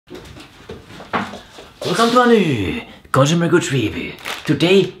Welcome to a new consumer goods review.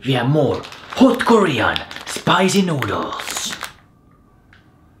 Today we have more hot Korean spicy noodles.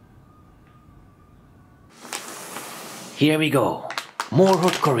 Here we go. More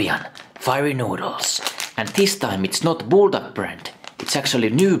hot Korean fiery noodles. And this time it's not Buldak brand. It's actually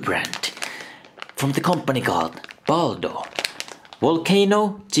a new brand from the company called Paldo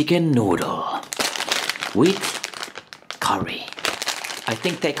Volcano Chicken Noodle with curry. I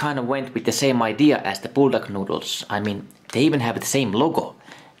think they kind of went with the same idea as the Buldak noodles. I mean, they even have the same logo.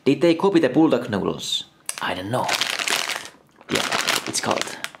 Did they copy the Buldak noodles? I don't know. Yeah, it's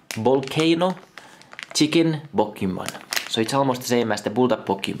called Volcano Chicken Bokkeuman. So it's almost the same as the Buldak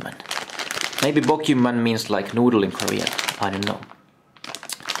Bokkeuman. Maybe Bokkeuman means like noodle in Korean. I don't know.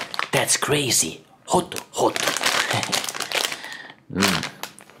 That's crazy. Hot.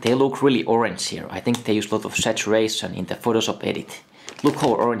 They look really orange here. I think they use a lot of saturation in the Photoshop edit. Look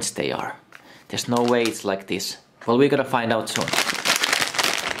how orange they are. There's no way it's like this. Well, we're gonna find out soon.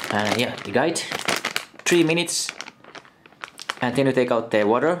 And yeah, the guide, 3 minutes. And then you take out the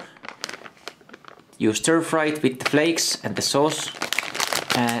water. You stir fry it with the flakes and the sauce.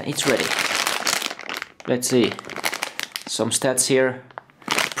 And it's ready. Let's see. Some stats here.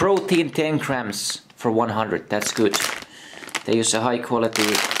 Protein 10 grams for 100. That's good. They use a high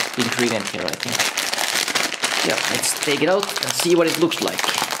quality ingredient here, I think. Yeah, let's take it out and see what it looks like.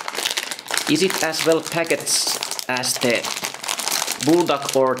 Is it as well packaged as the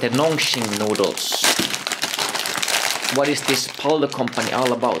Buldak or the Nongshim noodles? What is this Paldo company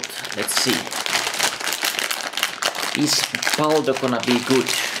all about? Let's see. Is Paldo gonna be good?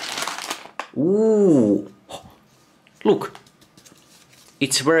 Ooh! Look!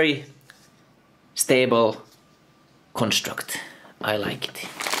 It's very stable construct. I like it.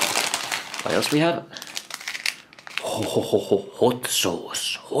 What else we have? Hot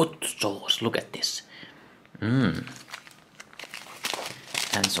sauce. Look at this. And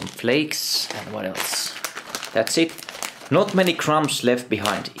some flakes. And what else? That's it. Not many crumbs left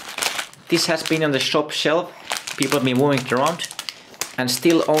behind. This has been on the shop shelf. People have been moving it around. And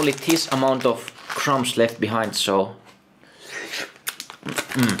still only this amount of crumbs left behind. So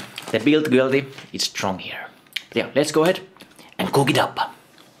the build quality is strong here. Yeah, let's go ahead and cook it up.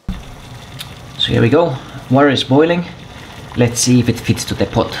 So here we go. Water is boiling. Let's see if it fits to the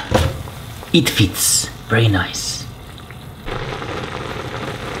pot. It fits. Very nice.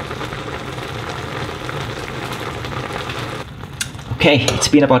 Okay, it's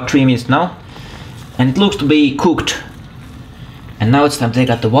been about 3 minutes now. And it looks to be cooked. And now it's time to take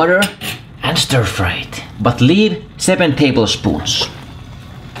out the water and stir fry it. But leave 7 tablespoons.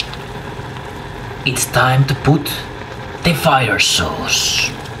 It's time to put the fire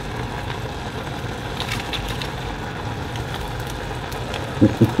sauce.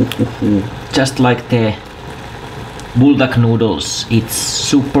 Just like the Buldak noodles, it's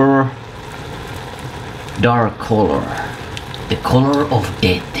super dark color. The color of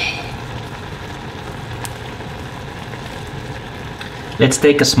death. Let's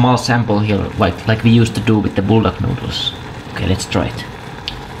take a small sample here, like we used to do with the Buldak noodles. Okay, let's try it.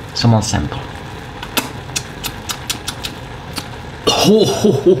 Small sample.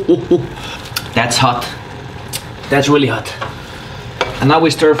 That's hot. That's really hot. And now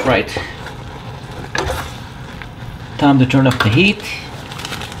we stir fry it. Time to turn off the heat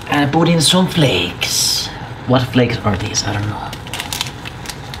and put in some flakes. What flakes are these? I don't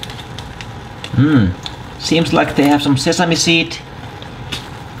know. Seems like they have some sesame seed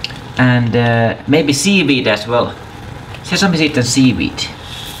and maybe seaweed as well. Sesame seed and seaweed.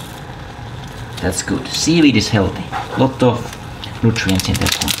 That's good. Seaweed is healthy. Lot of nutrients in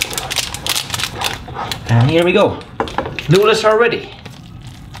that one. And here we go. Noodles are ready.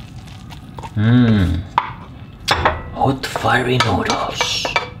 Hot fiery noodles.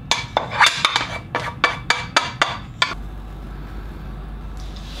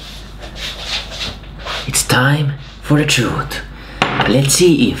 It's time for the truth. Let's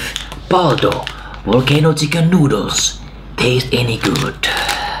see if Paldo Volcano Chicken Noodles taste any good.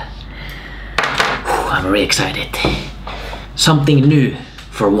 I'm very excited. Something new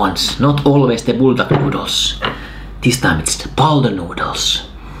for once. Not always the Buldak noodles. This time it's the Paldo noodles.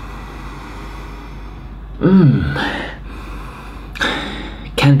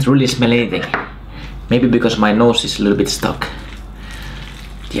 Can't really smell anything. Maybe because my nose is a little bit stuck.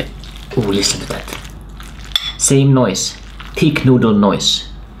 Yeah. Oh, listen to that. Same noise. Thick noodle noise.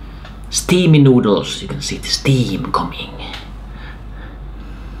 Steamy noodles. You can see the steam coming.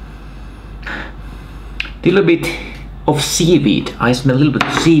 Little bit of seaweed. I smell a little bit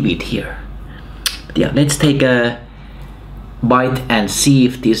of seaweed here. But yeah, let's take a bite and see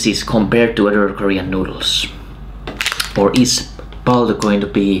if this is compared to other Korean noodles. Or is Paldo going to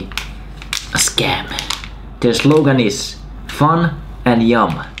be a scam? Their slogan is fun and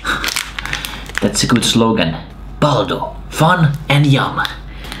yum. That's a good slogan. Paldo, fun and yum.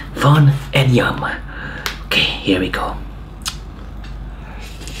 Fun and yum. Okay, here we go.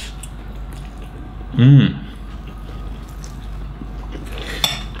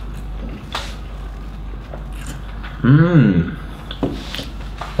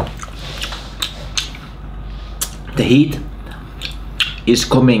 The heat is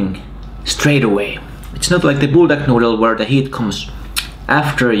coming straight away. It's not like the buldak noodle where the heat comes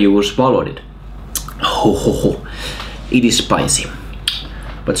after you swallowed it. Ho ho ho. It is spicy.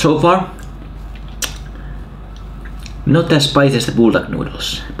 But so far, not as spicy as the buldak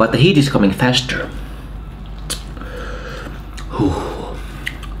noodles, but the heat is coming faster.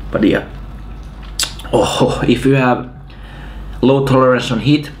 But yeah. Oh, if you have low tolerance on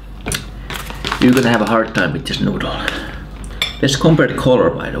heat, you're gonna have a hard time with this noodle. Let's compare the color,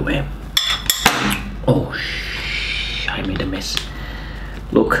 by the way. Oh, I made a mess.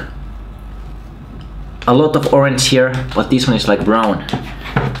 Look, a lot of orange here, but this one is like brown.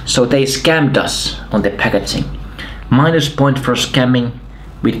 So they scammed us on the packaging. Minus point for scamming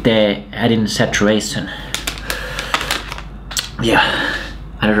with the adding saturation. Yeah,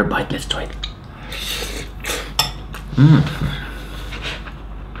 another bite, let's try it.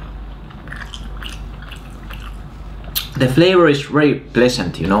 The flavor is very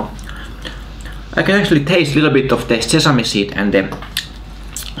pleasant, you know. I can actually taste a little bit of the sesame seed and the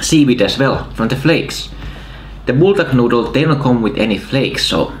seaweed as well from the flakes. The buldak noodle, they don't come with any flakes,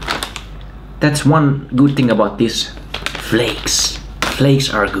 so that's one good thing about this. Flakes. Flakes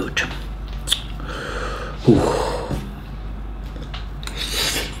are good.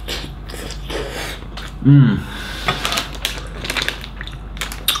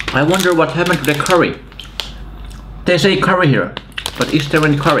 I wonder what happened to the curry. They say curry here, but is there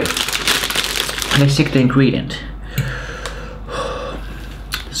any curry? Let's check the ingredient.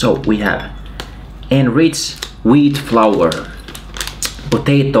 So we have enriched wheat flour,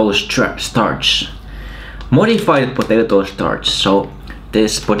 potato starch, modified potato starch. So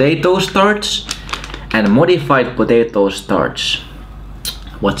there's potato starch and modified potato starch.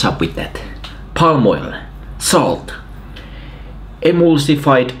 What's up with that? Palm oil, salt,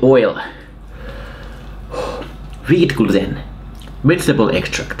 emulsified oil, wheat gluten, vegetable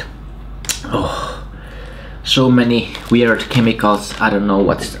extract. Oh, so many weird chemicals. I don't know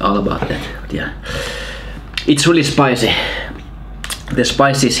what's all about that. But yeah, it's really spicy. The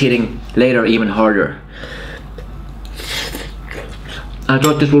spice is hitting later even harder. I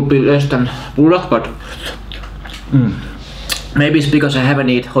thought this would be less than buldak, but maybe it's because I haven't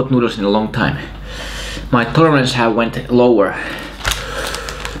eaten hot noodles in a long time. My tolerance have went lower.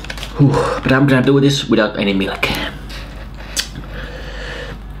 But I'm gonna do this without any milk.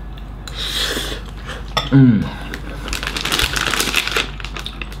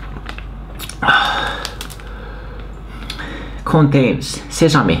 Contains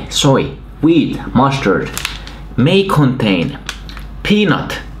sesame, soy, wheat, mustard. May contain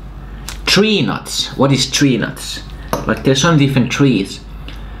peanut, tree nuts. What is tree nuts? Like there's some different trees.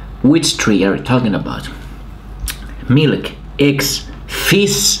 Which tree are you talking about? Milk, eggs,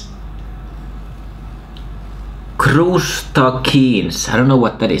 fish, crustaceans. I don't know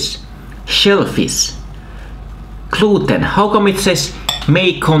what that is. Shellfish. Gluten. How come it says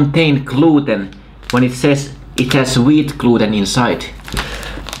may contain gluten when it says it has wheat gluten inside?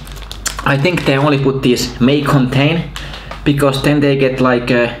 I think they only put this may contain because then they get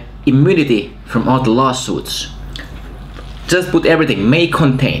like immunity from all the lawsuits. Just put everything. May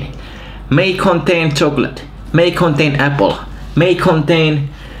contain. May contain chocolate. May contain apple. May contain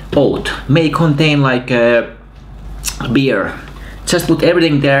oat. May contain like beer. Just put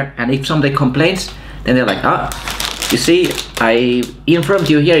everything there, and if somebody complains, then they're like, you see, I informed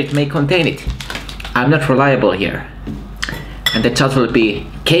you here it may contain it. I'm not reliable here. And the judge will be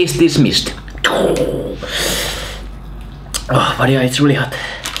case dismissed. Oh, but yeah, it's really hot.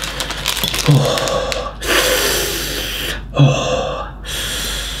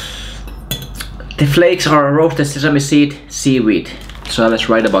 The flakes are roasted sesame seed, seaweed. So let's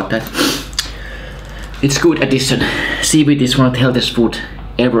write about that. It's good addition. Seaweed is one of the healthiest food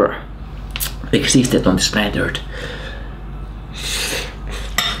ever existed on this planet Earth.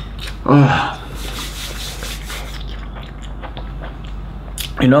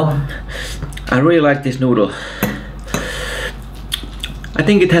 You know, I really like this noodle. I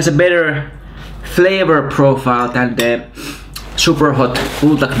think it has a better flavor profile than the super hot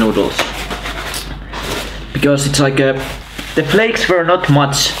buldak noodles, because it's like The flakes were not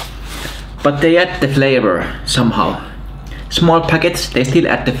much, but they add the flavor somehow. Small packets, they still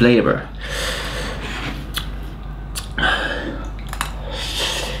add the flavor.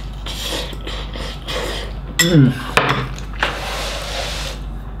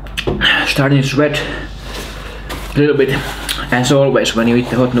 Starting to sweat a little bit, as always when you eat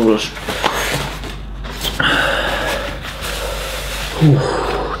the hot noodles. Ooh,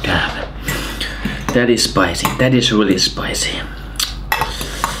 damn. That is spicy. That is really spicy.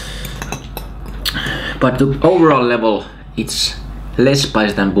 But the overall level, it's less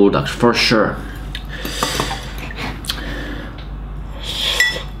spicy than Buldak's for sure.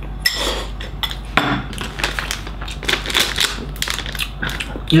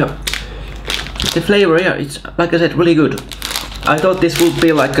 Yeah, the flavor, yeah, it's like I said, really good. I thought this would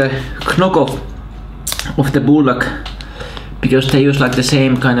be like a knockoff of the Buldak because they use like the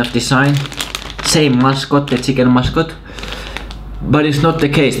same kind of design, same mascot, the chicken mascot, but it's not the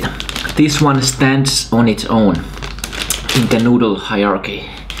case. This one stands on its own in the noodle hierarchy.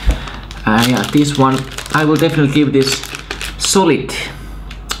 Yeah, this one I will definitely give this solid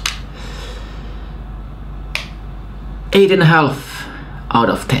 8.5 out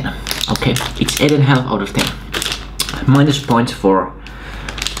of 10. Okay, it's 8.5 out of 10. Minus points for,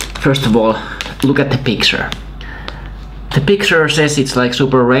 first of all, look at the picture. The picture says it's like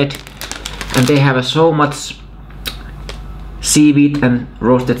super red, and they have so much seaweed and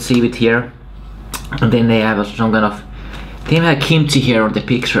roasted seaweed here, and then they have some kind of, they have kimchi here on the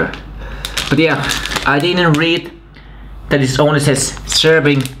picture. But yeah, I didn't read that it only says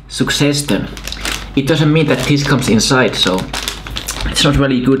serving suggestion. It doesn't mean that this comes inside, so it's not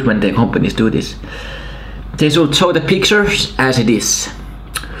really good when the companies do this. They should show the pictures as it is.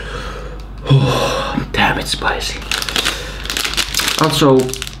 Oh, damn, it's spicy. Also,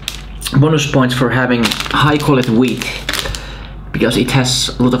 bonus points for having high quality wheat, because it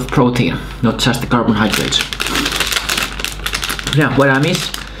has a lot of protein, not just the carbohydrates. Yeah, what I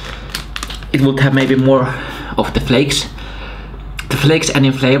miss, it would have maybe more of the flakes. The flakes add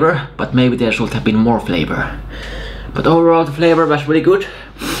in flavor, but maybe there should have been more flavor. But overall the flavor was really good.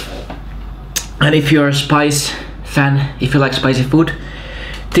 And if you're a spice fan, if you like spicy food,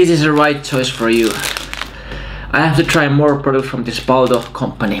 this is the right choice for you. I have to try more products from this Paldo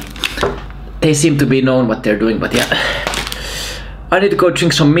company. They seem to be known what they're doing, but yeah. I need to go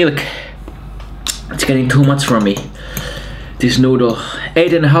drink some milk. It's getting too much for me. This noodle,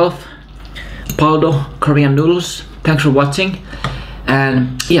 8.5 Paldo Korean noodles. Thanks for watching.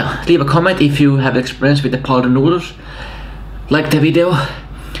 And yeah, leave a comment if you have experience with the Paldo noodles. Like the video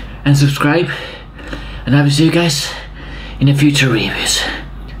and subscribe. And I will see you guys in the future reviews.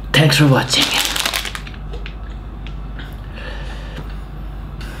 Thanks for watching.